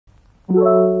Hey guys,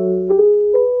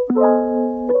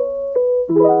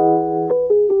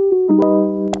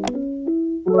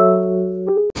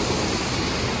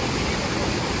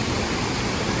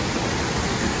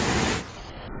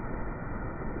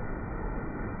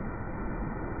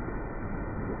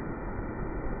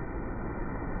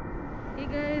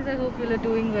 I hope you are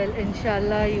doing well.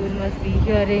 Inshallah, you must be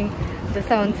hearing the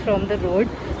sounds from the road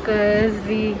because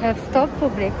we have stopped for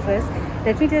breakfast.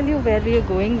 Let me tell you where we are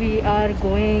going. We are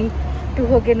going to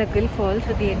Hogenakkal Falls.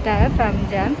 So the entire family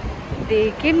jam.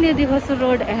 They came near the Hosur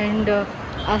road and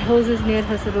our house is near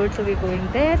Hosur road. So we're going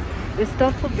there. We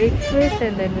stop for breakfast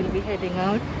and then we'll be heading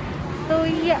out. So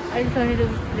yeah, I just wanted to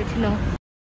let you know.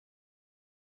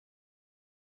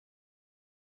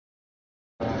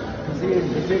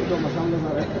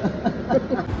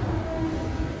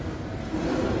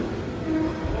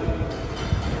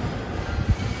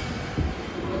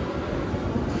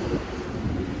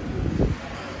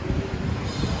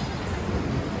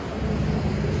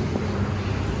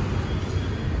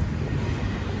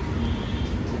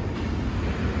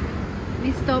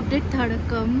 We stopped at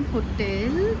Thadakam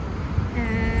Hotel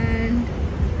and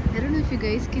I don't know if you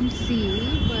guys can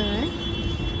see, but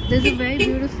there's a very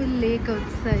beautiful lake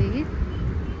outside.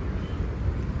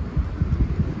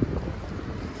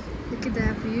 Look at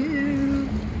that view.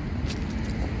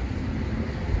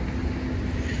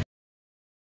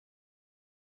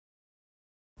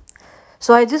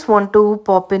 So I just want to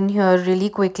pop in here really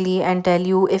quickly and tell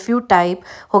you, if you type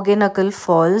Hogenakkal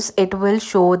Falls, it will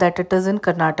show that it is in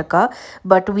Karnataka,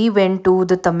 but we went to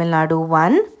the Tamil Nadu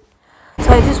one.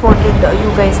 So I just wanted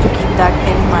you guys to keep that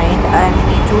in mind, and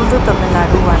we chose the Tamil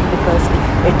Nadu one because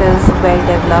it is well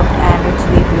developed and it's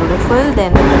really beautiful.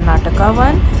 Then the Karnataka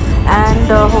one, and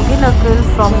Hogenakkal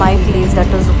from my place, that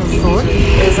is Hosur,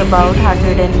 is about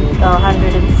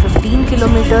 115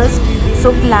 kilometers.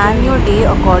 So plan your day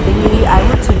accordingly. I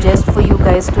would suggest for you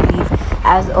guys to leave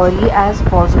as early as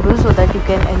possible so that you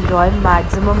can enjoy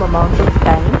maximum amount of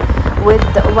time. With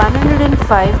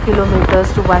 105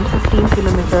 kilometers to 115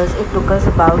 kilometers, it took us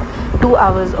about 2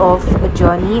 hours of a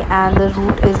journey, and the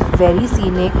route is very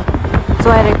scenic. So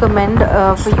I recommend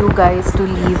for you guys to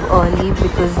leave early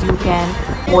because you can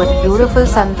watch beautiful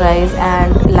sunrise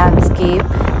and landscape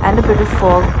and a bit of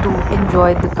fog to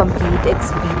enjoy the complete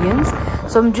experience.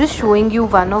 So I'm just showing you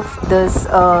one of this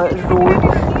road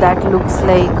that looks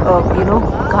like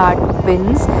ghat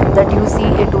pins that you see.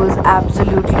 It was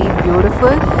absolutely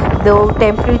beautiful. The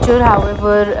temperature,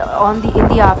 however, in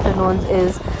the afternoons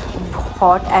is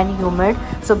hot and humid,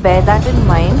 so bear that in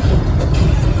mind.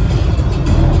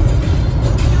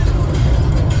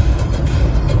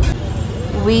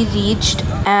 We reached,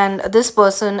 and this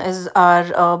person is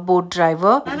our boat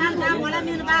driver.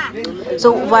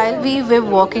 So while we were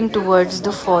walking towards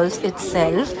the falls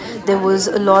itself, there was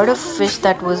a lot of fish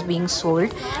that was being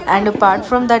sold, and apart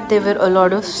from that there were a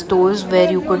lot of stores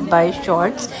where you could buy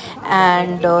shorts,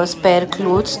 and spare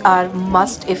clothes are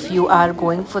must if you are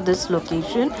going for this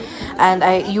location, and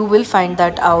you will find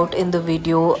that out in the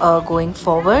video going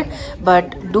forward.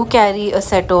 But do carry a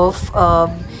set of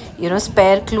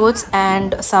spare clothes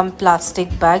and some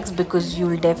plastic bags because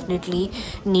you'll definitely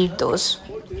need those.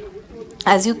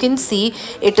 As you can see,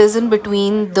 it is in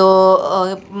between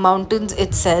the mountains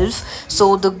itself,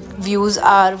 so the views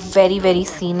are very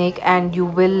scenic and you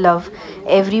will love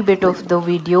every bit of the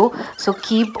video. So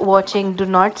keep watching, do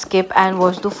not skip and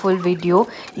watch the full video.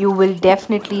 You will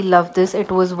definitely love this. It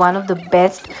was one of the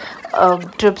best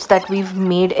trips that we've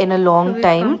made in a long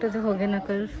time. To the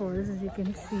Hogenakkal Falls, as you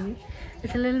can see.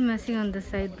 It's a little messy on this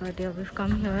side, but yeah, we've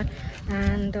come here,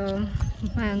 and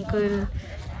my uncle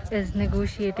is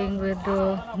negotiating with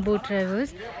the boat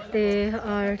drivers. They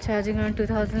are charging around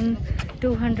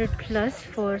 2,200 plus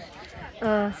for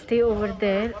stay over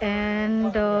there,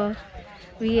 and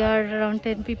we are around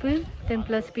 10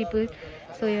 plus people.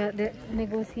 So yeah, they're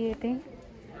negotiating.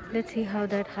 Let's see how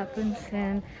that happens.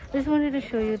 And just wanted to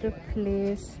show you the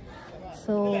place.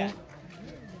 So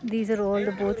these are all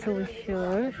the boats over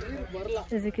here.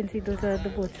 As you can see, those are the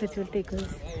boats which will take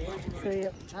us. So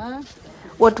yeah.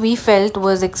 What we felt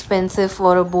was expensive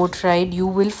for a boat ride, you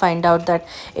will find out that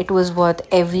it was worth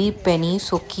every penny.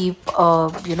 So keep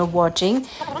watching,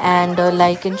 and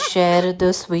like and share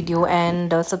this video,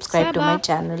 and subscribe to my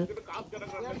channel.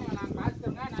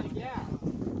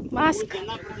 Mask.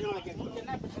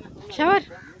 Shower.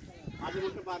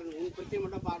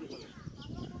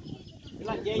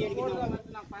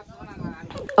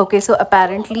 Okay, so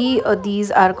apparently these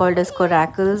are called as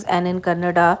coracles, and in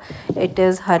Kannada it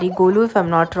is harigolu, if I'm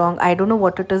not wrong. I don't know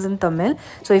what it is in Tamil,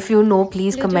 so if you know,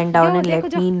 please comment down and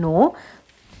let me know.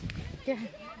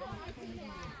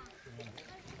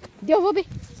 दियो वो भी।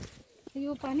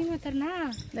 ये पानी में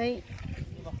उतरना नहीं।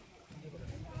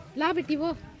 ला बेटी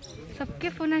वो सबके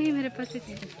फोन ही मेरे पास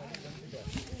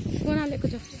फोन आ ले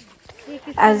कुछ।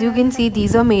 As you can see,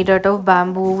 these are made out of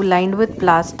bamboo lined with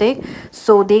plastic,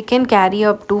 so they can carry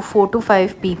up to 4 to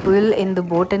 5 people in the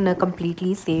boat and are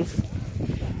completely safe.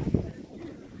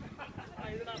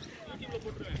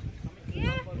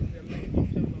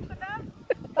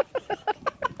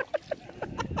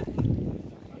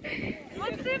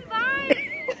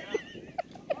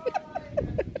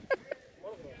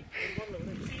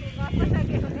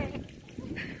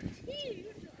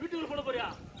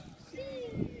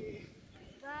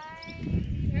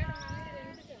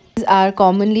 Are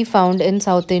commonly found in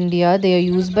South India. They are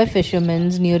used by fishermen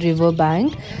near river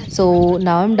bank. So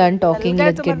now I'm done talking.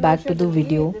 Let's get back to the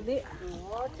video.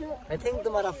 I think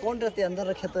तुम्हारा phone रहते अंदर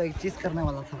रखे तो एक चीज करने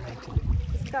वाला था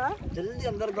इसका जल्दी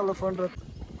अंदर डालो फोन रख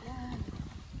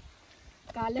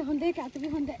काले होंगे क्या भी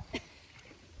होंगे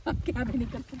क्या भी नहीं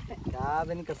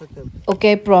कर सकते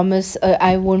Okay, I promise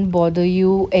I won't bother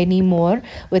you anymore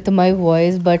with my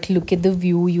voice, but look at the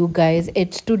view, you guys.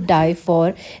 It's to die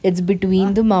for. It's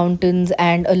between the mountains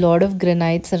and a lot of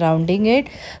granite surrounding it,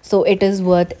 so it is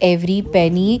worth every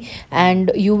penny.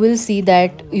 And you will see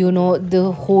that, you know, the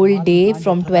whole day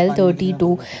from 12:30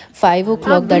 to 5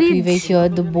 o'clock that we were here,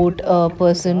 the boat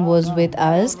person was with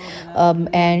us,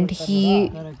 and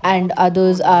he and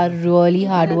others are really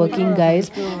hardworking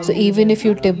guys. So even if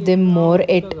you tip them more,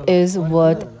 it is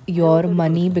worth your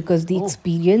money because the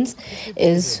experience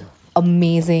is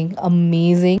amazing.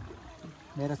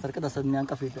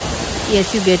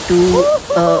 Yes, you get to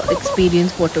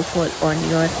experience waterfall on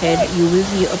your head. You will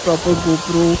see a proper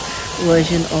GoPro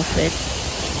version of it.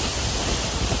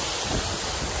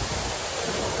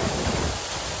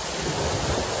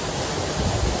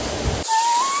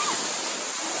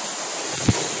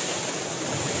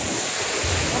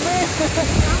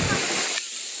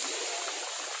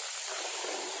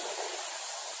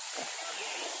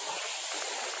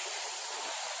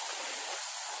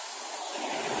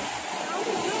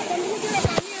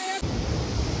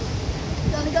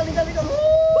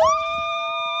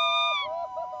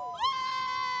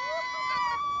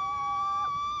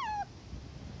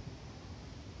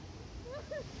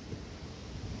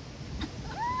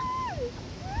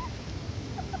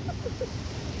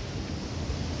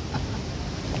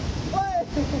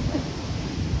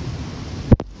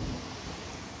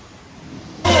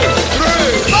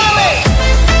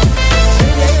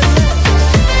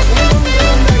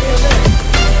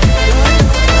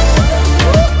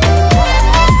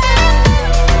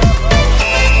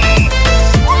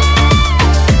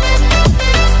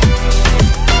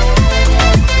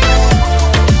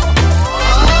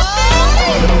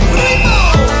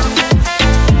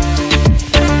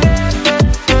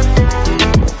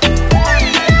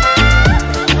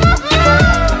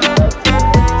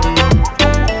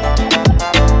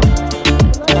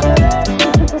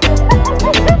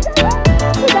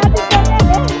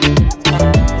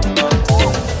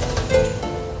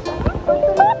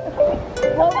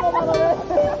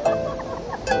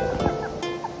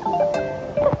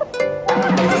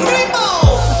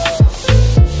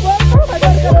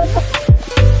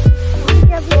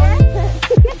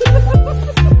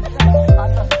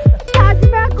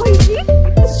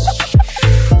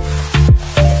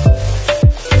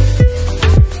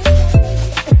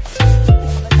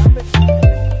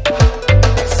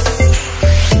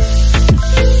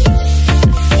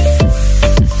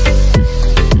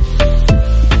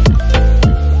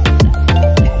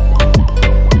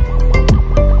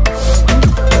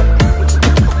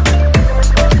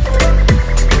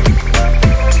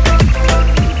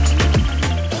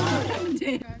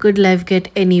 Could life get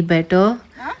any better?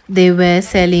 They were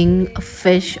selling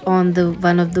fish on the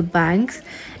one of the banks,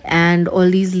 and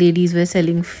all these ladies were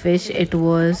selling fish. It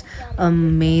was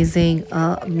amazing.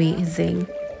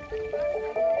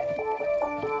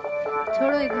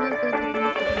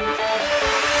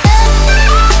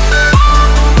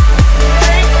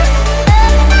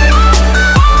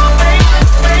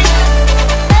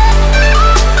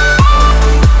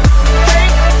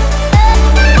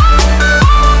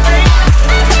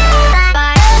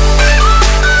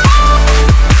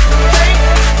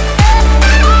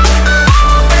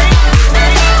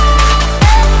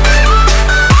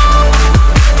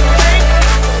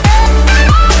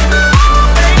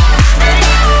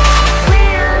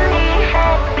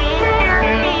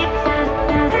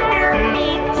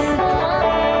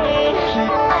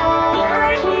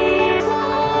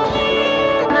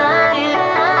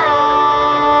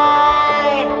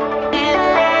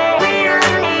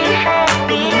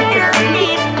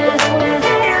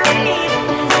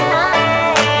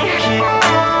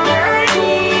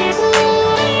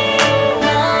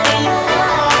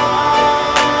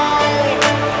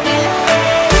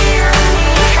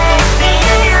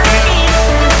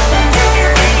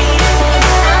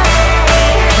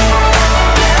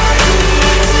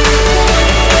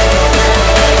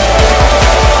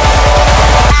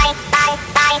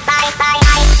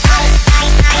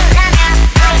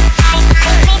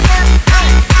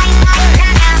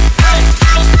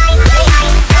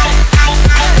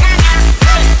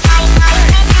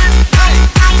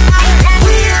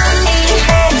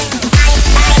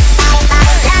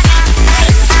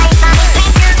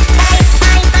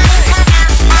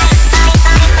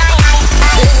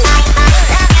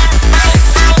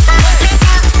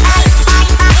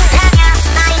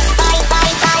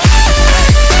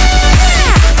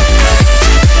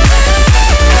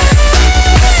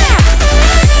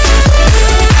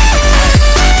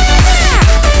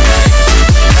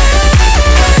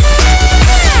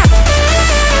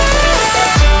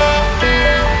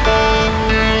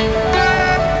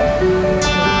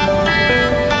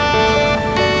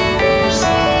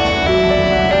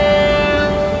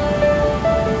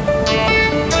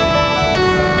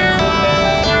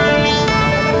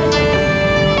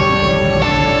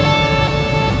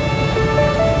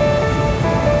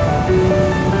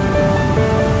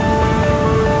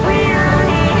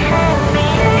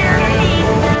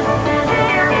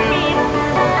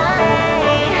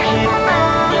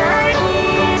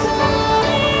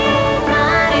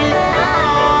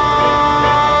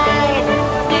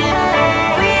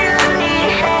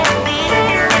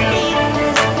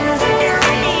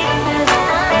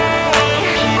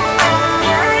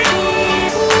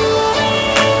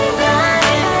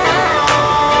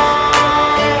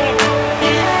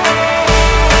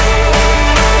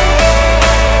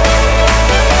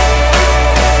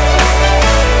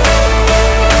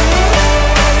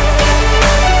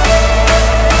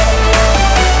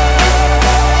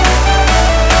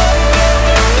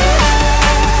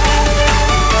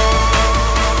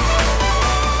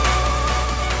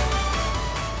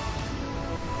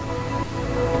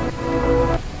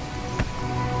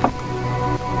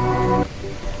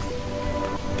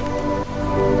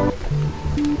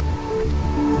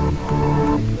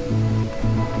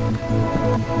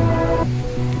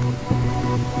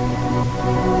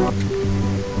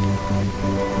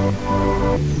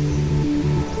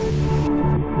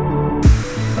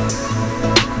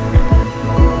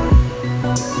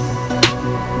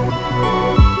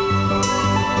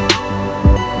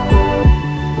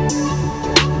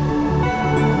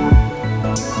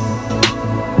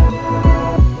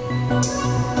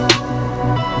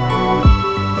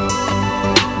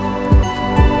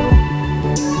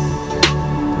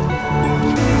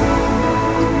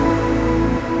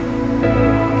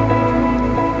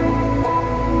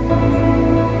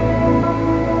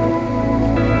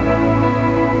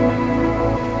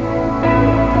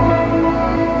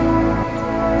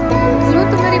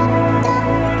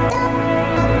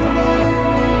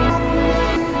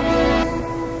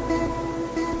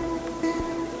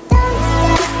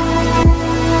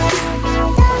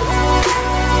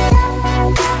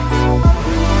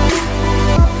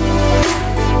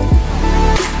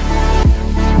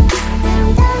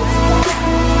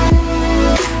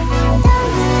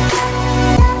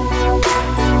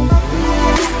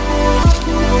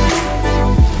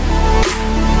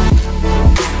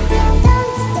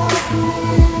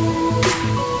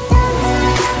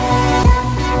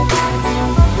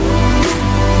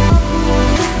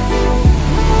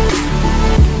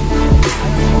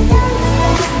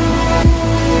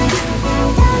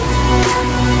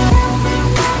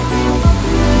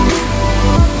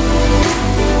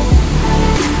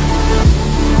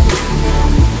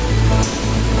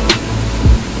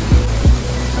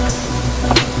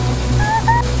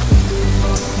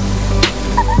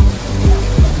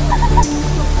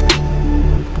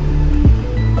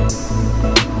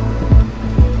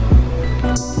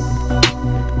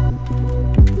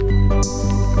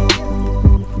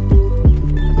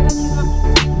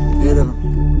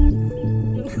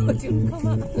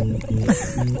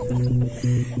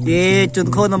 ये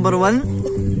चुनखो number 1,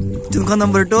 चुनखो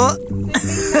number 2,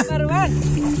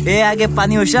 ये आगे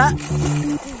पानी उषा।